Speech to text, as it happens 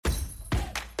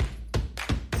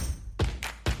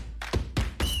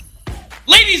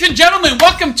Ladies and gentlemen,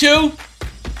 welcome to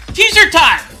Teaser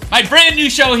Time, my brand new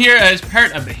show here as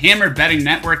part of the Hammer Betting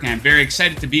Network. I'm very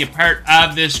excited to be a part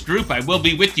of this group. I will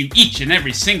be with you each and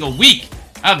every single week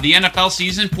of the NFL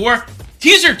season for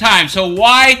Teaser Time. So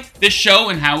why this show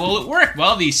and how will it work?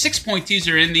 Well, the 6-point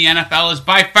teaser in the NFL is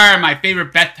by far my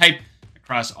favorite bet type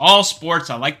across all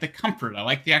sports. I like the comfort. I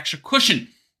like the extra cushion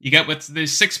you get with the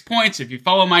 6 points. If you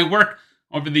follow my work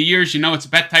over the years, you know it's a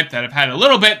bet type that I've had a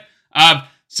little bit of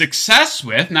success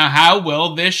with. Now, how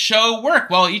will this show work?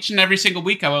 Well, each and every single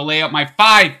week, I will lay out my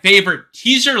 5 favorite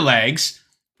teaser legs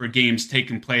for games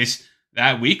taking place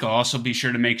that week. I'll also be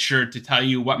sure to tell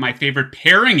you what my favorite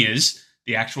pairing is,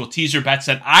 the actual teaser bets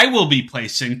that I will be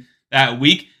placing that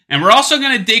week. And we're also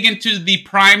going to dig into the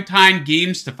primetime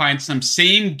games to find some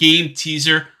same game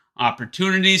teaser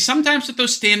opportunities. Sometimes with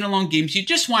those standalone games, you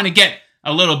just want to get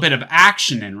a little bit of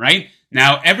action in, right?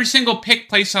 Now, every single pick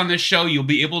placed on this show, you'll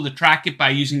be able to track it by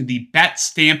using the Bet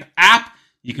Stamp app.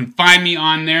 You can find me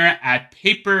on there at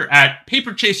Paper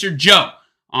Chaser Joe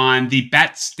on the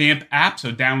Bet Stamp app.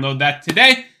 So download that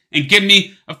today and give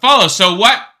me a follow. So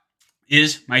what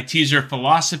is my teaser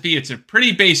philosophy? It's a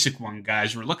pretty basic one,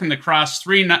 guys. We're looking to cross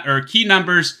three key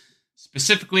numbers,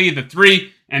 specifically the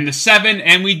 3 and the 7,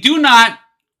 and we do not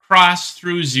cross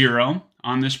through 0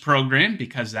 on this program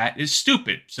because that is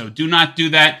stupid. So do not do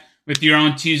that with your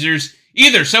own teasers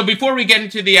either. So before we get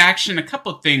into the action, a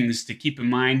couple of things to keep in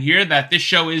mind here, that this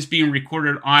show is being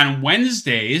recorded on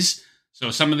Wednesdays. So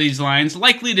some of these lines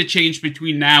likely to change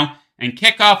between now and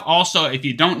kickoff. Also, if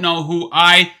you don't know who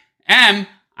I am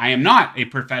not a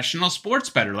professional sports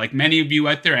bettor. Like many of you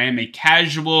out there, I am a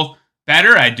casual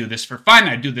bettor. I do this for fun.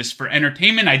 I do this for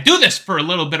entertainment. I do this for a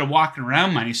little bit of walking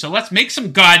around money. So let's make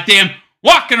some goddamn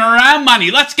walking around money.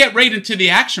 Let's get right into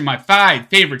the action. My 5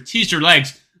 favorite teaser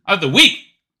legs of the week.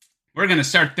 We're going to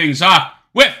start things off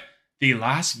with the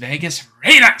Las Vegas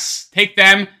Raiders. Take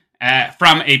them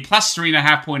from a plus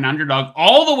 3.5 point underdog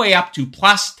all the way up to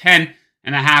plus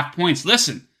 10.5 points.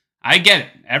 Listen, I get it.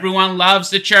 Everyone loves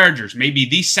the Chargers. Maybe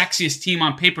the sexiest team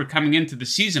on paper coming into the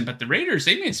season, but the Raiders,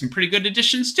 they made some pretty good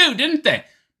additions too, didn't they?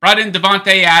 Brought in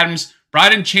Devontae Adams,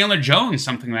 brought in Chandler Jones,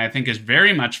 something that I think is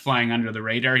very much flying under the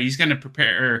radar. He's going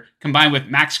to combine with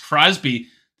Max Crosby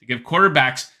to give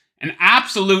quarterbacks an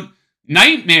absolute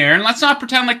nightmare. And let's not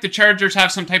pretend like the Chargers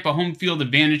have some type of home field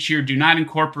advantage here. Do not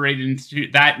incorporate into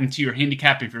your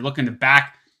handicap if you're looking to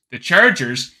back the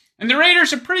Chargers. And the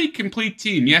Raiders are a pretty complete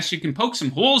team. Yes, you can poke some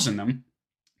holes in them.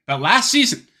 But last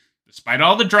season, despite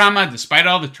all the drama, despite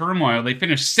all the turmoil, they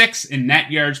finished 6th in net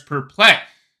yards per play.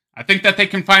 I think that they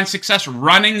can find success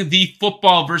running the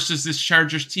football versus this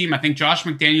Chargers team. I think Josh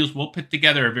McDaniels will put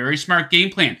together a very smart game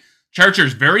plan.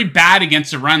 Chargers very bad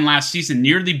against the run last season,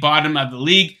 near the bottom of the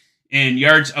league in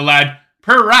yards allowed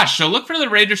per rush. So look for the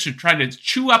Raiders to try to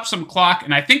chew up some clock,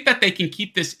 and I think that they can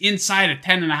keep this inside of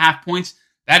 10.5 points.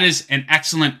 That is an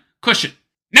excellent cushion.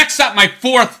 Next up, my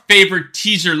 4th favorite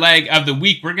teaser leg of the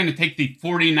week. We're going to take the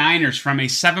 49ers from a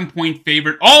 7-point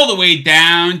favorite all the way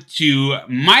down to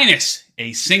minus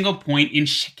a single point in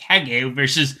Chicago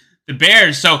versus the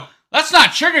Bears. So let's not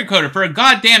sugarcoat it for a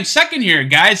goddamn second here,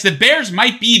 guys. The Bears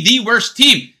might be the worst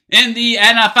team in the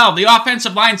NFL. The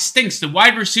offensive line stinks. The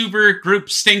wide receiver group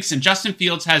stinks. And Justin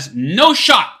Fields has no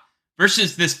shot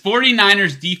versus this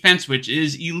 49ers defense, which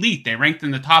is elite. They ranked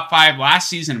in the top 5 last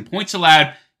season in points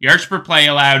allowed, yards per play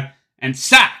allowed, and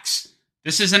sacks.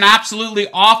 This is an absolutely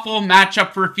awful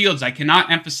matchup for Fields. I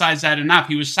cannot emphasize that enough.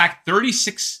 He was sacked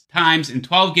 36 times in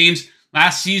 12 games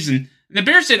last season. And the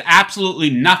Bears did absolutely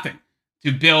nothing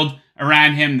to build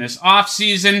around him this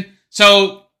offseason.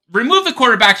 So remove the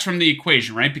quarterbacks from the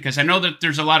equation, right? Because I know that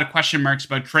there's a lot of question marks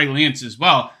about Trey Lance as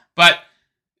well. But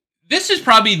this is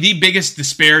probably the biggest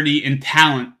disparity in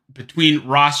talent between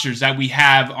rosters that we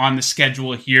have on the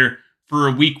schedule here for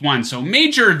week 1. So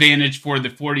major advantage for the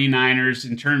 49ers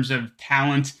in terms of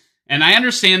talent. And I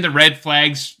understand the red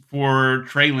flags for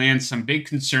Trey Lance, some big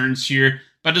concerns here.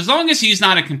 But as long as he's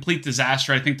not a complete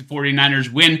disaster, I think the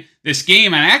 49ers win this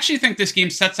game. And I actually think this game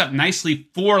sets up nicely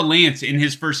for Lance in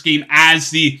his first game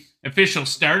as the official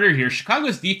starter here.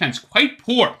 Chicago's defense quite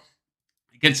poor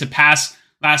against the pass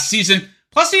last season.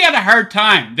 Plus, they had a hard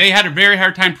time. They had a very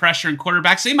hard time pressuring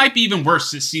quarterbacks. They might be even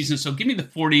worse this season. So give me the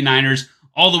 49ers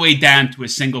all the way down to a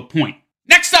single point.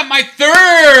 Next up, my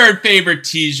 3rd favorite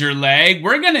teaser leg.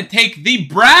 We're going to take the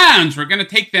Browns. We're going to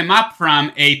take them up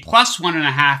from a plus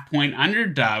 1.5 point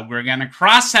underdog. We're going to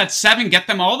cross that 7, get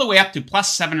them all the way up to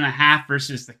plus 7.5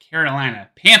 versus the Carolina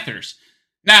Panthers.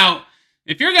 Now,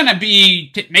 if you're going to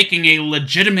be making a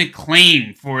legitimate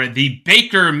claim for the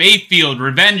Baker Mayfield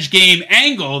revenge game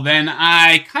angle, then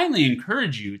I kindly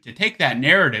encourage you to take that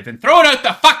narrative and throw it out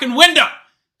the fucking window,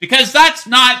 because that's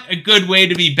not a good way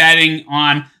to be betting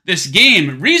on this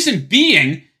game. Reason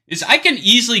being is I can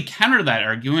easily counter that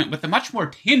argument with a much more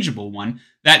tangible one,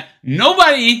 that no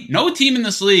team in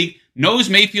this league knows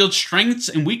Mayfield's strengths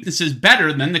and weaknesses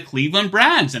better than the Cleveland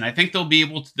Browns. And I think they'll be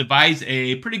able to devise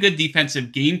a pretty good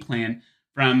defensive game plan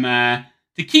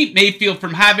to keep Mayfield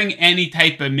from having any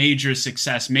type of major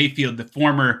success. Mayfield, the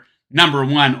former number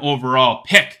 1 overall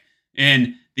pick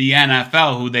in the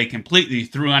NFL, who they completely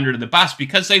threw under the bus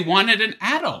because they wanted an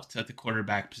adult at the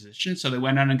quarterback position. So they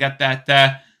went out and got that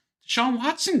Deshaun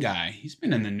Watson guy. He's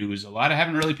been in the news a lot. I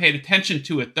haven't really paid attention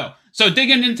to it, though. So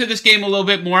digging into this game a little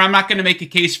bit more, I'm not going to make a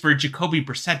case for Jacoby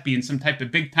Brissett being some type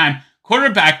of big-time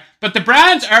quarterback, but the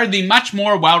Browns are the much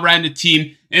more well-rounded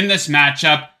team in this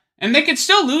matchup, and they could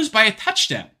still lose by a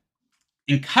touchdown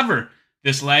and cover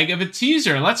this leg of a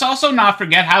teaser. Let's also not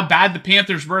forget how bad the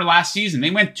Panthers were last season.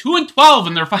 They went 2-12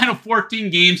 in their final 14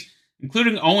 games,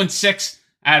 including 0-6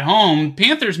 at home.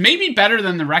 Panthers may be better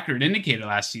than the record indicated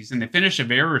last season. They finished a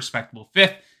very respectable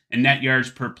 5th in net yards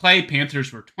per play.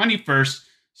 Panthers were 21st.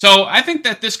 So I think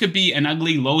that this could be an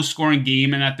ugly, low-scoring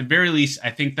game, and at the very least,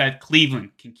 I think that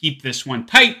Cleveland can keep this one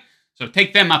tight. So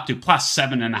take them up to plus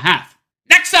 7.5.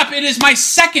 Next up, it is my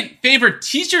second favorite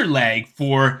teaser leg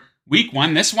for Week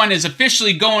 1. This one is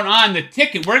officially going on the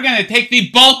ticket. We're going to take the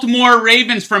Baltimore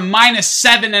Ravens from minus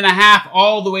 7.5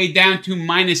 all the way down to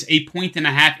minus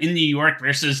 8.5 in New York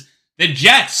versus the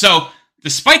Jets. So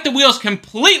despite the wheels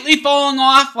completely falling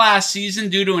off last season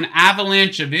due to an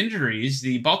avalanche of injuries,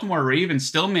 the Baltimore Ravens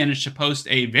still managed to post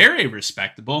a very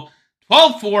respectable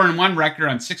 12-4-1 record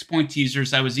on 6-point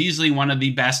teasers. That was easily one of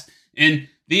the best in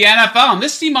the NFL. And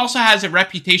this team also has a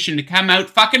reputation to come out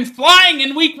fucking flying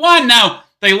in Week 1. Now,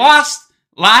 they lost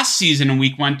last season in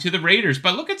Week 1 to the Raiders,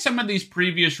 but look at some of these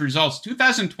previous results.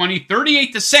 2020,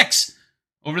 38-6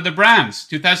 over the Browns.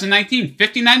 2019,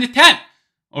 59-10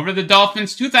 over the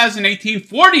Dolphins. 2018,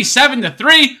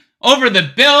 47-3 over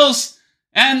the Bills.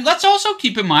 And let's also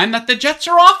keep in mind that the Jets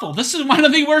are awful. This is one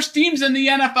of the worst teams in the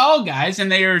NFL, guys,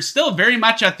 and they are still very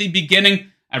much at the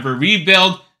beginning of a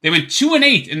rebuild. They went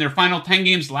 2-8 in their final 10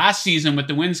 games last season, with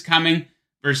the wins coming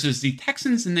versus the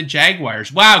Texans and the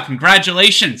Jaguars. Wow,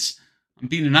 congratulations on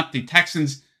beating up the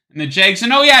Texans and the Jags.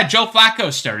 And oh yeah, Joe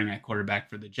Flacco starting at quarterback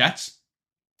for the Jets.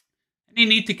 Any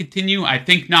need to continue? I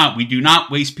think not. We do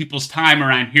not waste people's time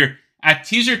around here at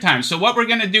teaser time. So what we're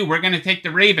going to do, we're going to take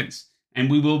the Ravens, and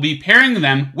we will be pairing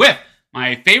them with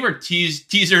my favorite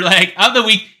teaser leg of the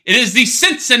week. It is the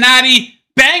Cincinnati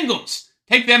Bengals.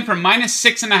 Take them from minus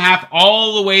 6.5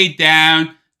 all the way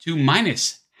down to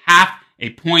minus half a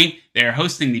point. They are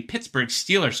hosting the Pittsburgh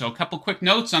Steelers. So a couple quick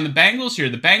notes on the Bengals here.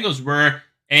 The Bengals were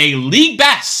a league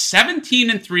best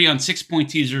 17-3 on 6-point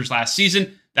teasers last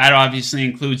season. That obviously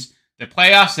includes the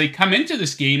playoffs. They come into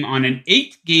this game on an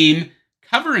 8-game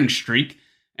covering streak,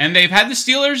 and they've had the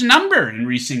Steelers number in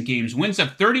recent games. Wins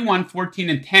of 31, 14,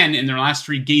 and 10 in their last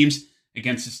 3 games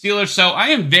against the Steelers. So I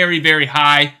am very, very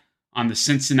high on the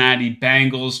Cincinnati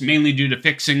Bengals, mainly due to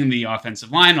fixing the offensive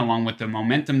line along with the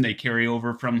momentum they carry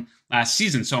over from last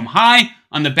season. So I'm high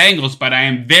on the Bengals, but I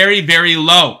am very, very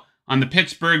low on the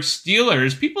Pittsburgh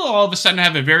Steelers. People all of a sudden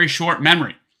have a very short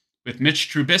memory with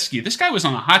Mitch Trubisky. This guy was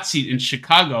on the hot seat in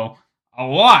Chicago a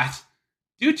lot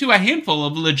due to a handful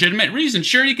of legitimate reasons.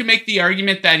 Sure, you can make the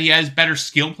argument that he has better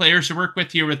skill players to work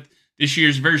with here with this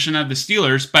year's version of the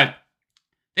Steelers, but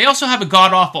they also have a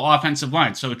god-awful offensive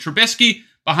line. So Trubisky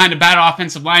behind a bad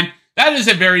offensive line, that is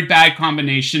a very bad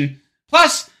combination.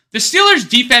 Plus, the Steelers'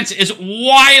 defense is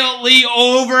wildly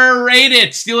overrated.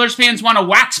 Steelers fans want to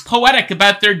wax poetic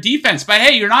about their defense, but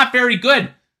hey, you're not very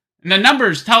good. And the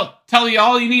numbers tell you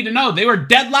all you need to know. They were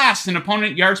dead last in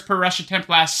opponent yards per rush attempt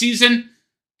last season.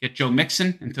 Get Joe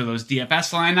Mixon into those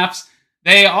DFS lineups.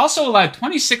 They also allowed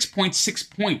 26.6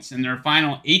 points in their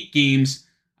final 8 games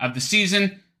of the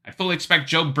season. I fully expect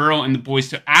Joe Burrow and the boys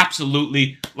to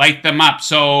absolutely light them up.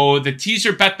 So the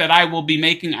teaser bet that I will be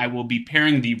making, I will be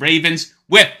pairing the Ravens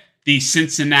with the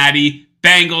Cincinnati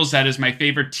Bengals. That is my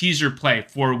favorite teaser play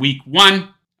for Week 1.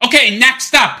 Okay,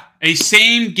 next up, a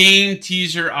same game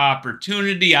teaser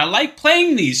opportunity. I like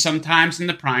playing these sometimes in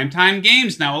the primetime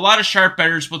games. Now, a lot of sharp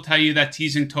bettors will tell you that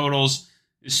teasing totals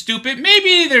is stupid.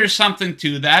 Maybe there's something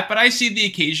to that, but I see the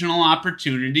occasional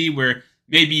opportunity where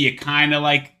maybe you kind of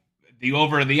like the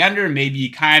over or the under, maybe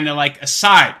you kind of like a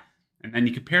side. And then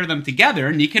you compare them together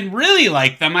and you can really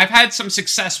like them. I've had some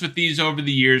success with these over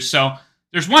the years. So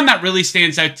there's one that really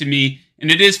stands out to me,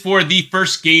 and it is for the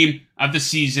first game of the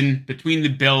season between the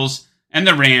Bills and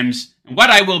the Rams. And what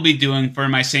I will be doing for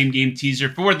my same game teaser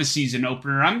for the season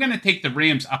opener, I'm going to take the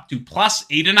Rams up to plus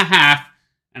 8.5,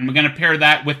 and we're going to pair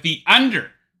that with the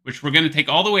under, which we're going to take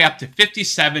all the way up to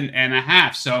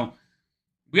 57.5. So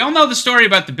we all know the story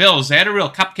about the Bills. They had a real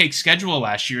cupcake schedule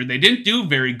last year. They didn't do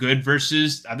very good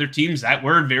versus other teams that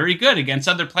were very good against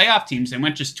other playoff teams. They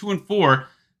went just 2-4.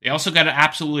 They also got it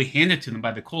absolutely handed to them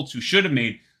by the Colts, who should have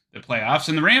made the playoffs.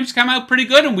 And the Rams come out pretty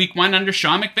good in week 1 under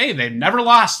Sean McVay. They've never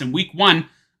lost in week 1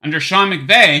 under Sean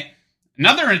McVay.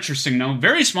 Another interesting note,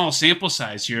 very small sample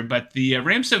size here, but the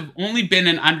Rams have only been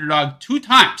an underdog 2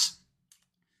 times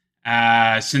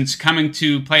since coming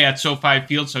to play at SoFi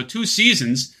Field. So 2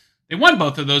 seasons. They won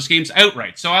both of those games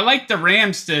outright. So I like the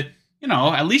Rams to,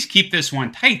 at least keep this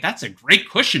one tight. That's a great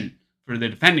cushion for the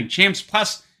defending champs,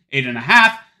 plus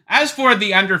 8.5. As for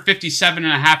the under 57.5,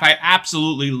 I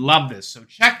absolutely love this. So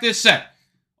check this out.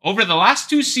 Over the last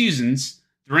 2 seasons,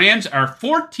 the Rams are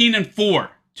 14-4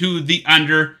 to the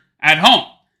under at home.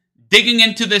 Digging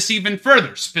into this even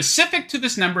further, specific to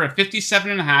this number of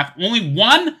 57.5, only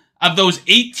one of those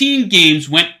 18 games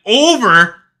went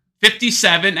over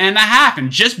 57.5,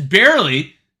 and just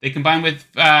barely they combined with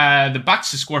the Bucs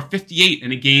to score 58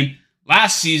 in a game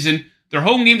last season. Their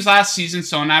home games last season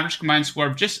saw an average combined score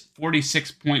of just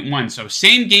 46.1. So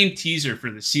same game teaser for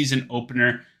the season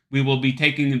opener. We will be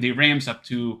taking the Rams up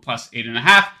to plus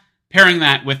 8.5, pairing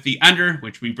that with the under,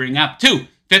 which we bring up to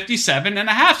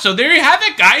 57.5. So there you have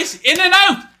it, guys. In and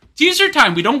out. Teaser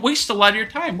time. We don't waste a lot of your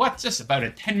time. What's this? About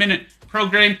a 10-minute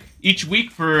program each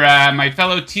week for my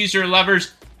fellow teaser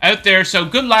lovers out there. So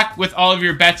good luck with all of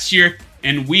your bets here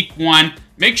in week 1.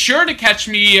 Make sure to catch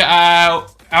me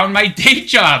on my day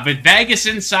job at Vegas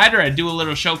Insider. I do a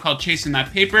little show called Chasing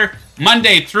That Paper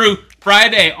Monday through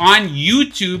Friday on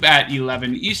YouTube at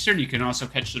 11 Eastern. You can also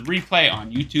catch the replay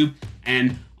on YouTube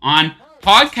and on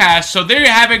podcast. So there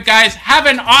you have it, guys. Have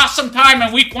an awesome time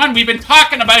in week 1. We've been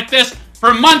talking about this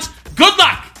for months. Good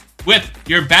luck with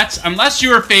your bets, unless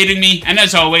you are fading me. And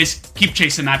as always, keep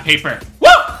chasing that paper.